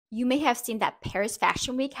You may have seen that Paris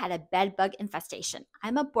Fashion Week had a bed bug infestation.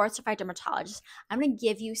 I'm a board certified dermatologist. I'm going to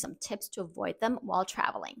give you some tips to avoid them while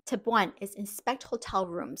traveling. Tip one is inspect hotel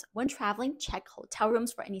rooms. When traveling, check hotel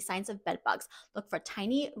rooms for any signs of bed bugs. Look for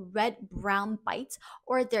tiny red brown bites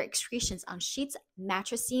or their excretions on sheets,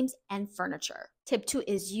 mattress seams, and furniture. Tip two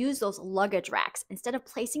is use those luggage racks. Instead of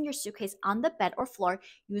placing your suitcase on the bed or floor,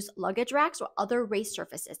 use luggage racks or other raised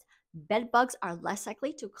surfaces. Bed bugs are less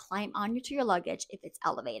likely to climb onto your luggage if it's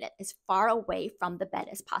elevated, as far away from the bed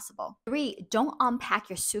as possible. Three, don't unpack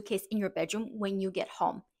your suitcase in your bedroom when you get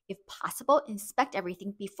home. If possible, inspect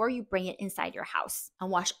everything before you bring it inside your house. And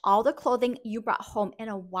wash all the clothing you brought home in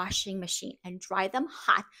a washing machine and dry them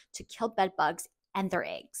hot to kill bed bugs and their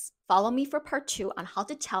eggs. Follow me for part two on how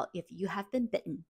to tell if you have been bitten.